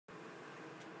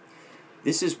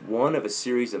This is one of a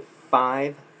series of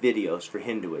 5 videos for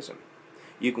Hinduism.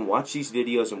 You can watch these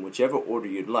videos in whichever order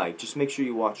you'd like, just make sure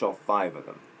you watch all 5 of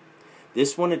them.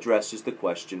 This one addresses the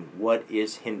question, what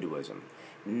is Hinduism?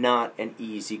 Not an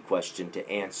easy question to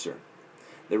answer.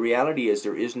 The reality is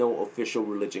there is no official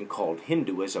religion called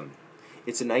Hinduism.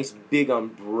 It's a nice big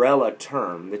umbrella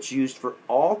term that's used for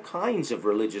all kinds of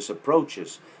religious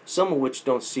approaches, some of which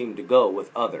don't seem to go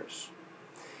with others.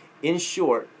 In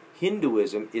short,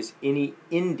 Hinduism is any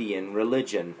Indian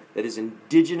religion that is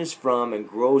indigenous from and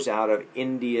grows out of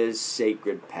India's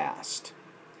sacred past.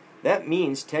 That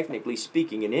means, technically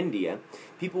speaking, in India,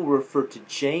 people refer to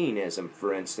Jainism,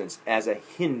 for instance, as a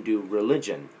Hindu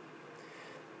religion.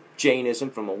 Jainism,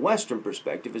 from a Western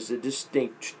perspective, is a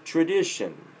distinct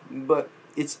tradition, but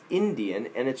it's Indian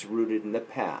and it's rooted in the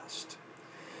past.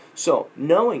 So,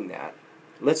 knowing that,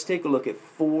 let's take a look at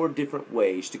 4 different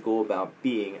ways to go about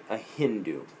being a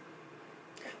Hindu.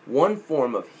 One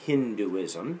form of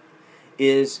Hinduism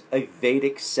is a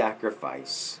Vedic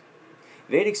sacrifice.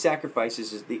 Vedic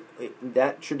sacrifices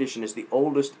that tradition is the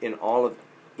oldest in all of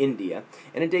India,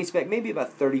 and it dates back maybe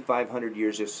about 3,500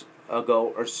 years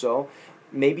ago or so,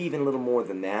 maybe even a little more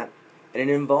than that. And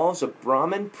it involves a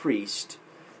Brahmin priest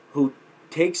who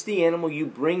takes the animal you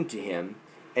bring to him,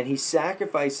 and he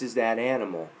sacrifices that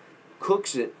animal,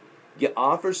 cooks it,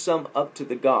 offers some up to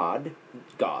the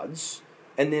gods,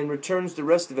 and then returns the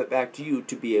rest of it back to you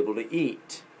to be able to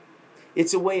eat.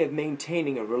 It's a way of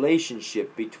maintaining a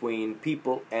relationship between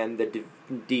people and the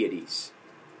deities.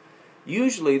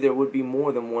 Usually there would be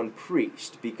more than one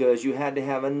priest, because you had to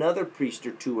have another priest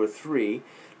or 2 or 3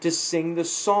 to sing the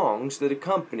songs that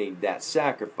accompanied that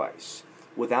sacrifice.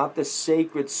 Without the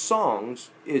sacred songs,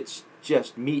 it's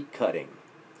just meat cutting.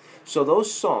 So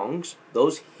those songs,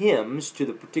 those hymns to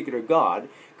the particular god,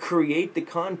 create the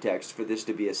context for this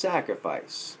to be a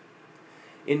sacrifice.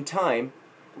 In time,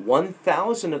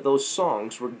 1,000 of those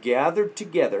songs were gathered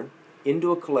together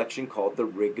into a collection called the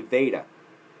Rig Veda.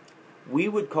 We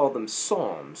would call them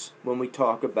psalms when we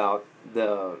talk about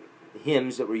the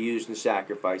hymns that were used in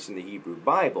sacrifice in the Hebrew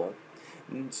Bible,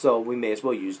 so we may as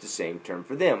well use the same term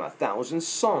for them, 1,000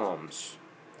 psalms.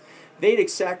 Vedic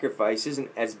sacrifice isn't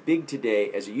as big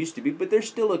today as it used to be, but there's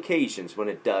still occasions when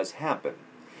it does happen.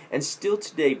 And still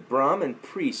today, Brahmin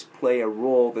priests play a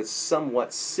role that's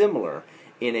somewhat similar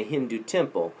in a Hindu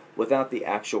temple without the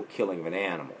actual killing of an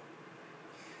animal.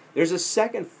 There's a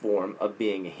second form of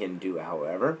being a Hindu,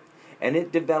 however, and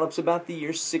it develops about the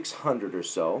year 600 or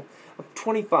so,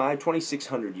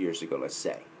 2,600 years ago, let's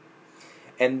say.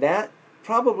 And that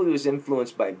probably was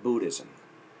influenced by Buddhism.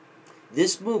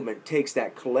 This movement takes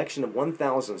that collection of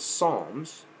 1,000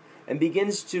 psalms and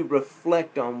begins to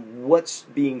reflect on what's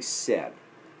being said.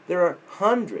 There are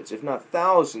hundreds, if not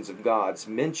thousands, of gods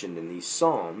mentioned in these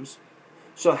psalms.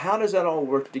 So how does that all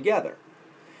work together?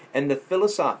 And the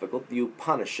philosophical, the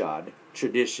Upanishad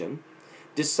tradition,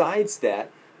 decides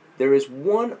that there is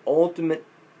one ultimate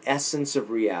essence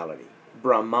of reality,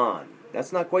 Brahman.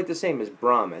 That's not quite the same as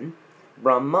Brahman.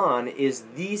 Brahman is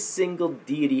the single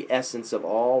deity essence of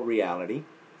all reality,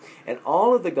 and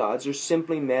all of the gods are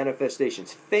simply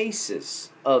manifestations, faces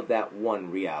of that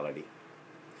one reality.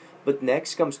 But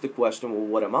next comes the question, well,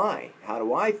 what am I? How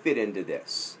do I fit into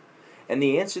this? And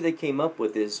the answer they came up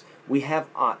with is, we have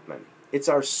Atman. It's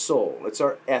our soul. It's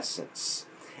our essence.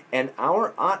 And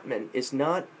our Atman is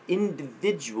not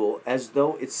individual as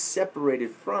though it's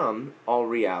separated from all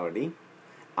reality.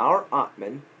 Our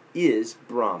Atman is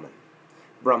Brahman.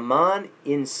 Brahman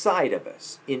inside of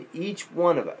us, in each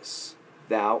one of us.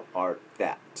 Thou art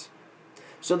that.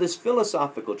 So this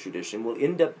philosophical tradition will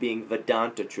end up being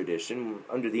Vedanta tradition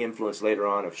under the influence later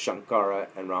on of Shankara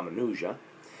and Ramanuja,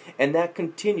 and that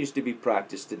continues to be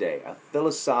practiced today, a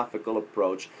philosophical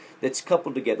approach that's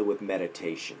coupled together with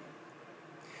meditation.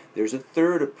 There's a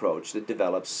third approach that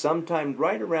develops sometime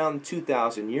right around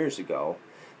 2,000 years ago,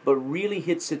 but really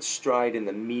hits its stride in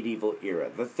the medieval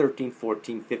era, the 13,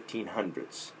 14,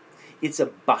 1500s. It's a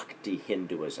Bhakti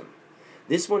Hinduism.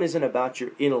 This one isn't about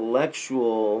your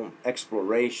intellectual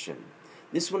exploration.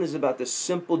 This one is about the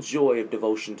simple joy of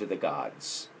devotion to the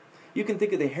gods. You can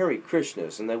think of the Hare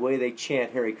Krishnas and the way they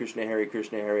chant Hare Krishna, Hare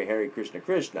Krishna, Hare Krishna,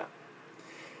 Krishna.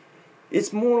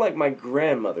 It's more like my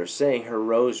grandmother saying her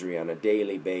rosary on a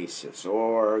daily basis,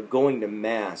 or going to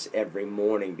Mass every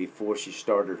morning before she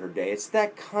started her day. It's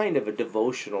that kind of a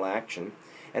devotional action,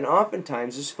 and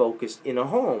oftentimes is focused in a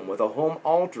home, with a home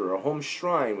altar, a home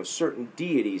shrine with certain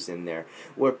deities in there,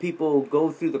 where people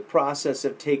go through the process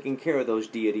of taking care of those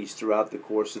deities throughout the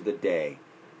course of the day.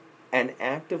 An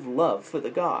act of love for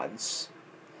the gods.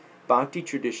 Bhakti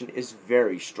tradition is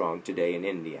very strong today in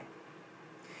India.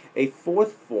 A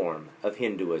fourth form of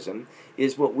Hinduism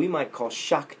is what we might call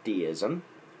Shaktiism,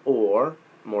 or,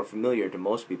 more familiar to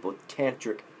most people,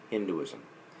 Tantric Hinduism.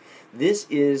 This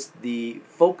is the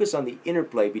focus on the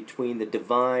interplay between the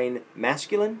divine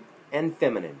masculine and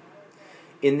feminine.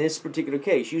 In this particular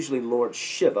case, usually Lord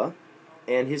Shiva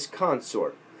and his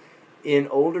consort. In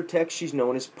older texts, she's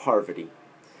known as Parvati.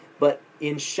 But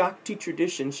in Shakti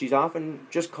tradition, she's often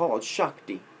just called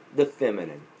Shakti, the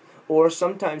feminine, or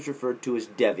sometimes referred to as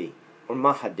Devi, or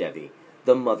Mahadevi,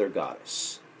 the mother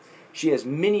goddess. She has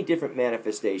many different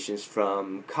manifestations,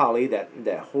 from Kali, that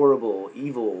horrible,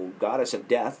 evil goddess of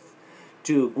death,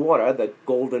 to Gwara, the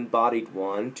golden-bodied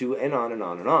one, to and on and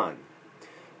on and on.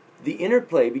 The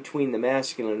interplay between the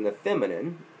masculine and the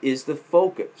feminine is the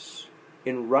focus.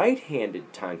 In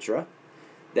right-handed Tantra,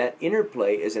 that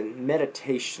interplay is a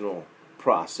meditational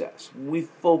process. We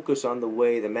focus on the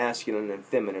way the masculine and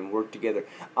feminine work together.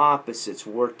 Opposites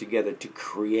work together to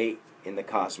create in the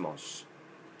cosmos.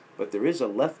 But there is a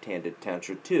left-handed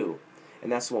Tantra too,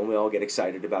 and that's the one we all get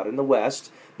excited about in the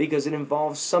West, because it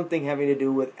involves something having to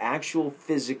do with actual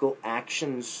physical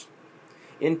actions.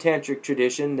 In Tantric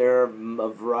tradition, there are a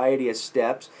variety of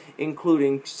steps,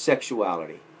 including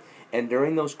sexuality. And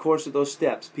during those course of those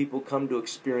steps, people come to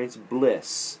experience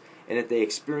bliss. And if they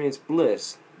experience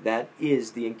bliss, that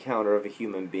is the encounter of a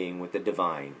human being with the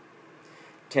divine.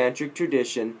 Tantric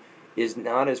tradition is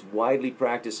not as widely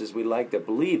practiced as we like to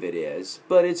believe it is,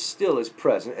 but it still is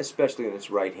present, especially in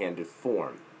its right-handed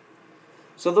form.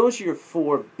 So those are your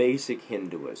four basic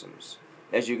Hinduisms.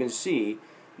 As you can see,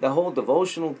 the whole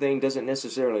devotional thing doesn't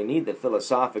necessarily need the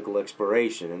philosophical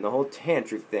exploration, and the whole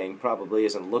tantric thing probably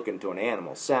isn't looking to an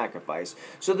animal sacrifice,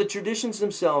 so the traditions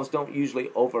themselves don't usually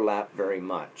overlap very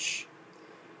much.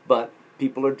 But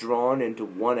people are drawn into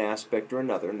one aspect or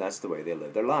another, and that's the way they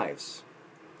live their lives.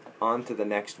 On to the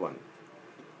next one.